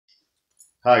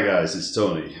Hi guys, it's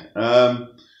Tony.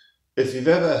 If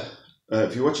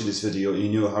you're watching this video,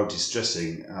 you know how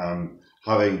distressing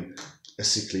having a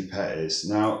sickly pet is.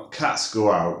 Now, cats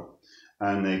go out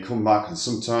and they come back, and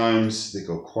sometimes they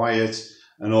go quiet,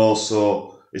 and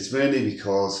also it's mainly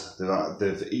because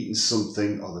they've eaten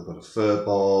something, or they've got a fur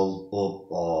ball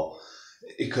up, or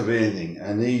it could be anything.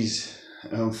 And these,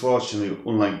 unfortunately,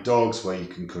 unlike dogs where you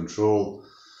can control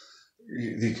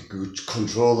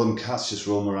them, cats just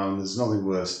roam around. There's nothing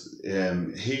worse.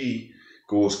 He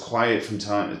goes quiet from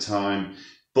time to time,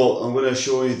 but I'm going to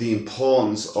show you the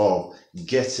importance of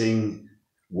getting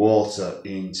water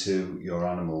into your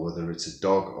animal, whether it's a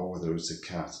dog or whether it's a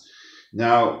cat.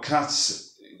 Now,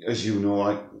 cats, as you know,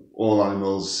 like all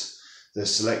animals, they're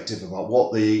selective about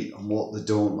what they eat and what they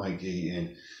don't like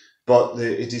eating, but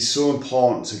it is so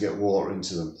important to get water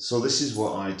into them. So this is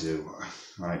what I do,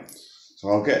 right? So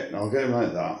I'll get him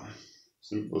like that.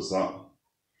 Simple as that.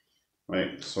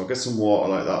 Right, so I'll get some water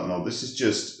like that. Now this is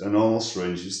just a normal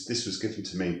syringe. This was given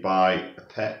to me by a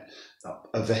pet,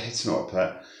 a vet, not a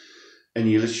pet. And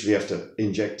you literally have to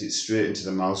inject it straight into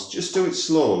the mouth. Just do it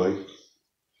slowly.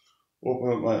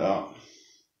 Open up like that.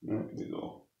 There we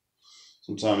go.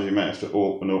 Sometimes you might have to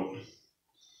open up.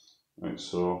 Like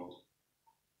so.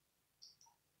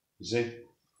 You see?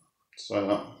 Just like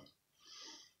that.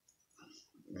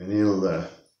 And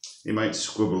he might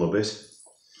squibble a bit,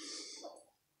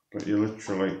 but you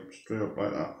literally straight up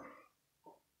like that.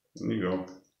 There you go.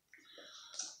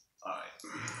 Alright.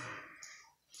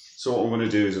 So what I'm going to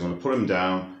do is I'm going to put him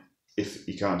down if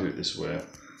you can't do it this way.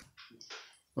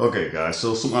 Okay guys,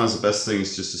 so sometimes the best thing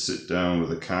is just to sit down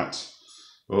with a cat,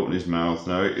 open his mouth.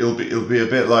 Now it'll be a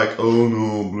bit like, oh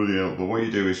no, bloody hell, but what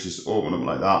you do is just open him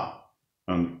like that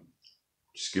and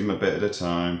just give him a bit at a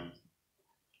time.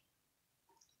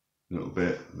 A little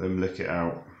bit, then lick it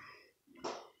out.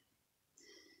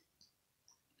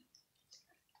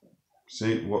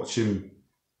 See, watch him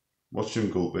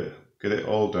gulp it, get it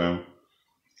all down.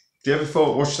 Do you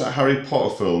ever watch that Harry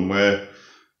Potter film where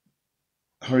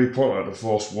Harry Potter had to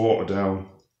force water down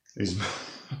his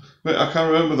mouth? I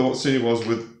can't remember what scene it was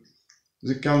with,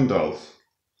 was it Gandalf?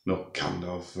 No,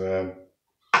 Gandalf.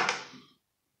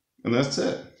 And that's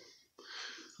it.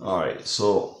 Alright,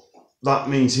 so that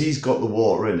means he's got the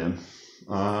water in him.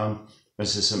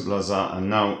 It's as simple as that,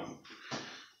 and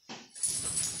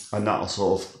that'll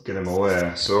sort of get him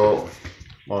away. So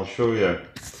I'll show you.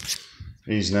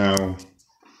 It's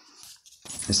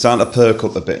starting to perk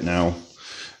up a bit now,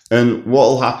 and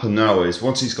what'll happen now is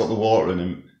once he's got the water in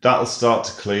him, that'll start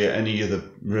to clear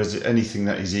anything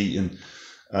that he's eaten,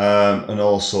 and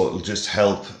also it'll just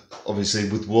help. Obviously,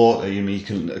 with water,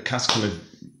 cats can live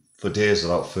for days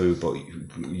without food, but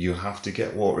you have to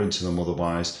get water into them,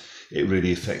 otherwise it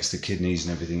really affects the kidneys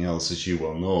and everything else, as you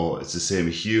well know. It's the same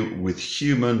with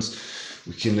humans.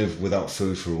 We can live without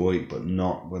food for a week, but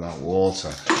not without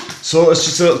water. So it's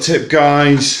just a little tip,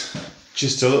 guys.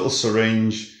 Just a little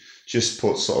syringe. Just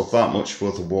put sort of that much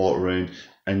worth of water in,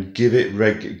 and give it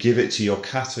to your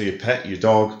cat or your pet, your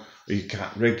dog or your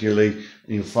cat regularly, and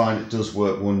you'll find it does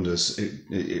work wonders.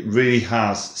 It really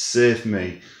has saved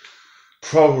me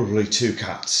probably 2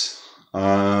 cats.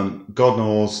 God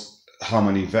knows how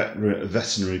many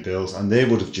veterinary bills, and they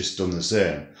would have just done the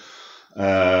same.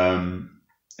 And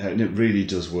it really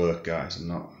does work, guys. I'm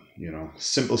not,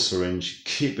 simple syringe,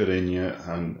 keep it in you,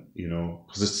 and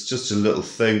because it's just a little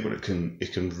thing, but it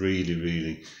can really,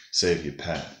 really save your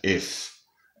pet if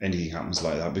anything happens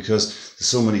like that, because there's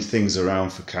so many things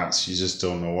around for cats, you just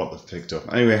don't know what they've picked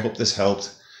up. Anyway, I hope this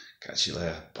helped. Catch you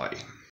later. Bye.